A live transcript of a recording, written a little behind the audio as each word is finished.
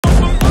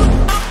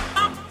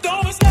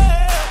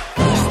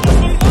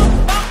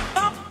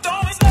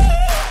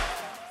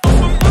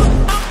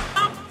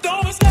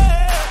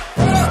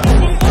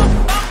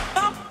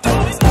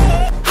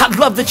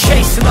love the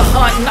chase and the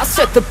hunt, and I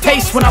set the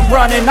pace when I'm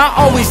running. I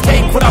always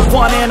take what I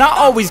want and I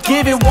always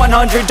give it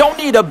 100. Don't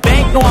need a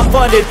bank, no I'm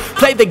funded.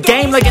 Play the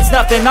game like it's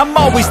nothing. I'm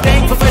always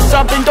thankful for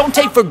something. Don't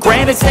take for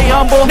granted, stay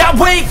humble. Now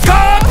wake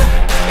up!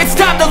 It's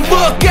time to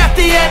look at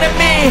the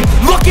enemy.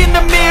 Look in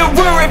the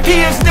mirror if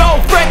he is no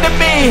friend to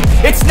me.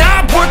 It's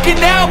not working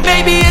out,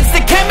 maybe it's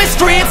the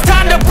chemistry. It's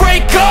time to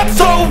break up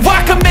so I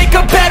can make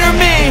a better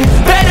me.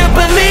 Better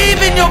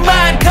believe in your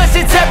mind, cause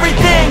it's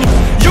everything.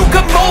 You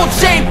can mold,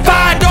 shape,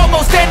 find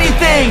almost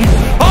anything.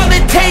 All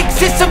it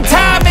takes is some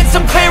time and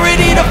some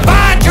clarity to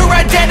find your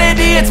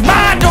identity. It's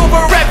mind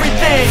over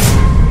everything.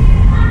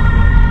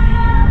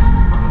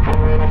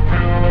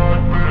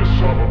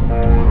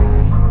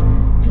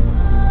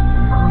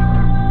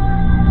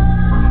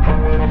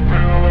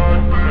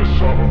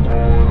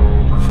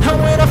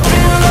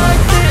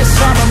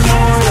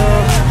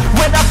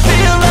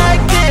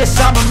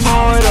 I'm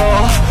immortal.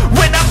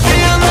 When I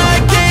feel like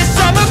this,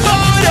 I'm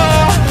immortal.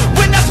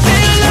 When I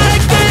feel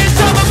like this,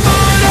 I'm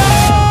immortal.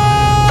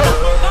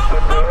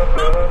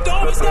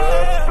 Don't be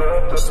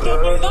scared. Just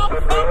open up.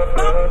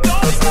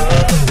 Don't be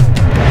scared.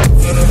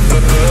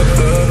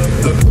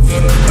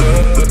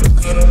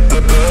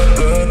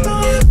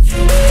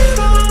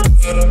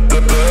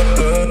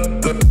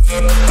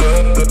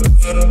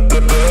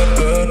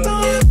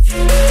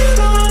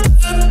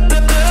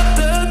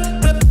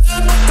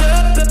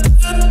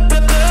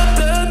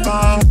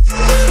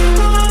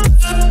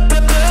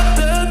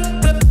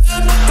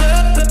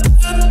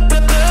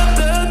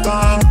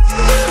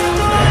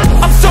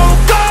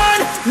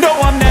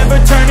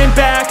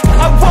 Back.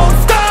 I won't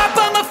stop,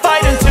 I'ma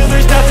fight until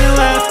there's nothing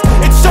left.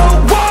 It's so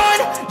on,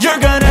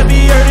 you're gonna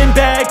be hurting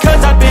bad, cause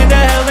I've been to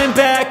hell and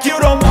back. You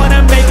don't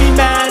wanna make me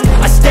mad,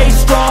 I stay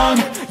strong,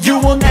 you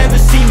will never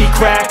see me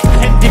crack.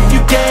 And if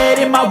you get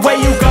in my way,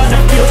 you're gonna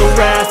feel the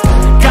wrath.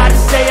 Gotta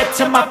say it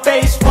to my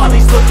face while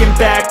he's looking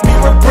back.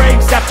 Mirror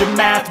breaks after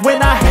math,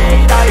 when I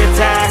hate I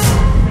attack.